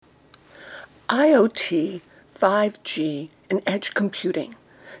IoT, 5G, and edge computing.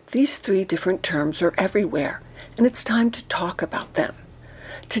 These three different terms are everywhere, and it's time to talk about them.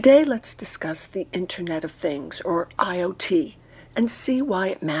 Today, let's discuss the Internet of Things, or IoT, and see why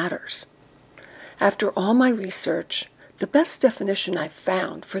it matters. After all my research, the best definition I've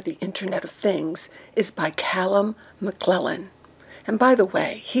found for the Internet of Things is by Callum McLellan. And by the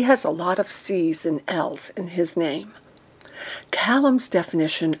way, he has a lot of C's and L's in his name. Callum's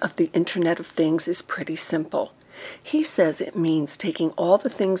definition of the Internet of Things is pretty simple. He says it means taking all the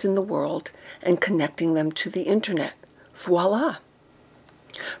things in the world and connecting them to the Internet. Voila!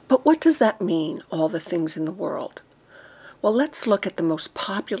 But what does that mean, all the things in the world? Well, let's look at the most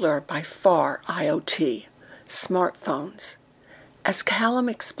popular by far IoT, smartphones. As Callum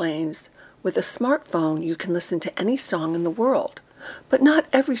explains, with a smartphone you can listen to any song in the world, but not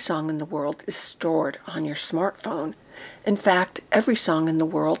every song in the world is stored on your smartphone. In fact, every song in the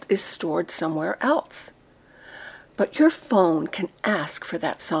world is stored somewhere else. But your phone can ask for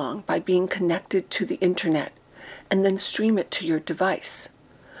that song by being connected to the Internet and then stream it to your device.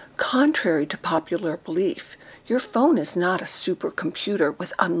 Contrary to popular belief, your phone is not a supercomputer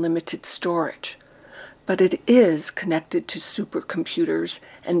with unlimited storage, but it is connected to supercomputers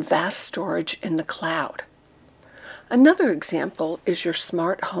and vast storage in the cloud. Another example is your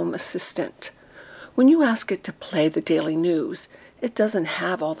smart home assistant. When you ask it to play the daily news, it doesn't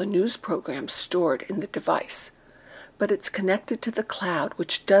have all the news programs stored in the device, but it's connected to the cloud,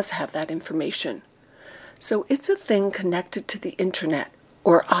 which does have that information. So it's a thing connected to the Internet,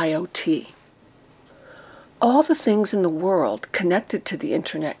 or IoT. All the things in the world connected to the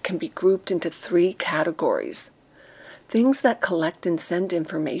Internet can be grouped into three categories. Things that collect and send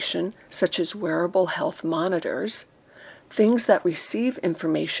information, such as wearable health monitors. Things that receive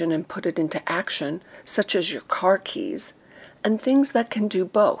information and put it into action, such as your car keys, and things that can do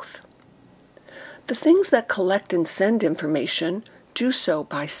both. The things that collect and send information do so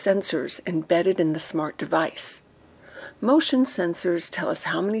by sensors embedded in the smart device. Motion sensors tell us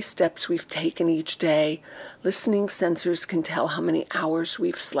how many steps we've taken each day. Listening sensors can tell how many hours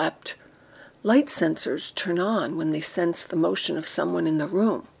we've slept. Light sensors turn on when they sense the motion of someone in the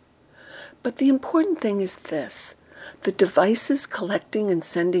room. But the important thing is this. The devices collecting and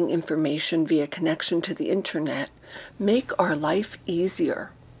sending information via connection to the Internet make our life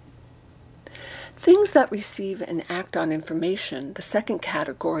easier. Things that receive and act on information, the second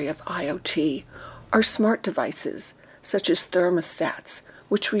category of IoT, are smart devices, such as thermostats,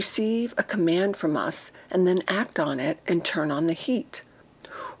 which receive a command from us and then act on it and turn on the heat.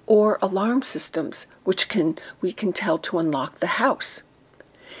 Or alarm systems, which we can tell to unlock the house.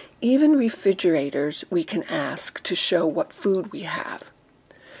 Even refrigerators we can ask to show what food we have.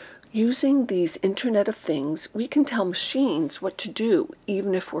 Using these Internet of Things, we can tell machines what to do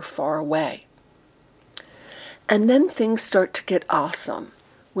even if we're far away. And then things start to get awesome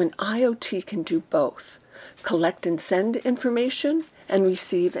when IoT can do both, collect and send information and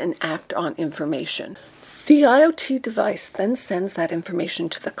receive and act on information. The IoT device then sends that information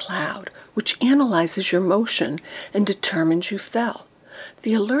to the cloud, which analyzes your motion and determines you fell.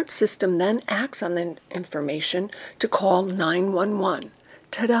 The alert system then acts on the information to call 911.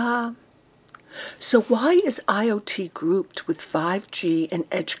 Ta-da! So why is IoT grouped with 5G and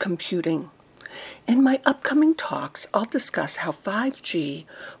edge computing? In my upcoming talks, I'll discuss how 5G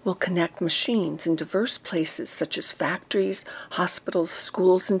will connect machines in diverse places such as factories, hospitals,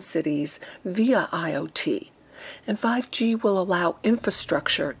 schools, and cities via IoT. And 5G will allow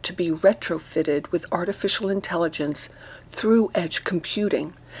infrastructure to be retrofitted with artificial intelligence through edge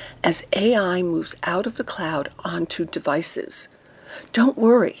computing as AI moves out of the cloud onto devices. Don't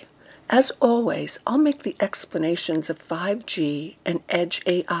worry. As always, I'll make the explanations of 5G and edge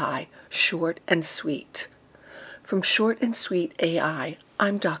AI short and sweet. From Short and Sweet AI,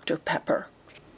 I'm Dr. Pepper.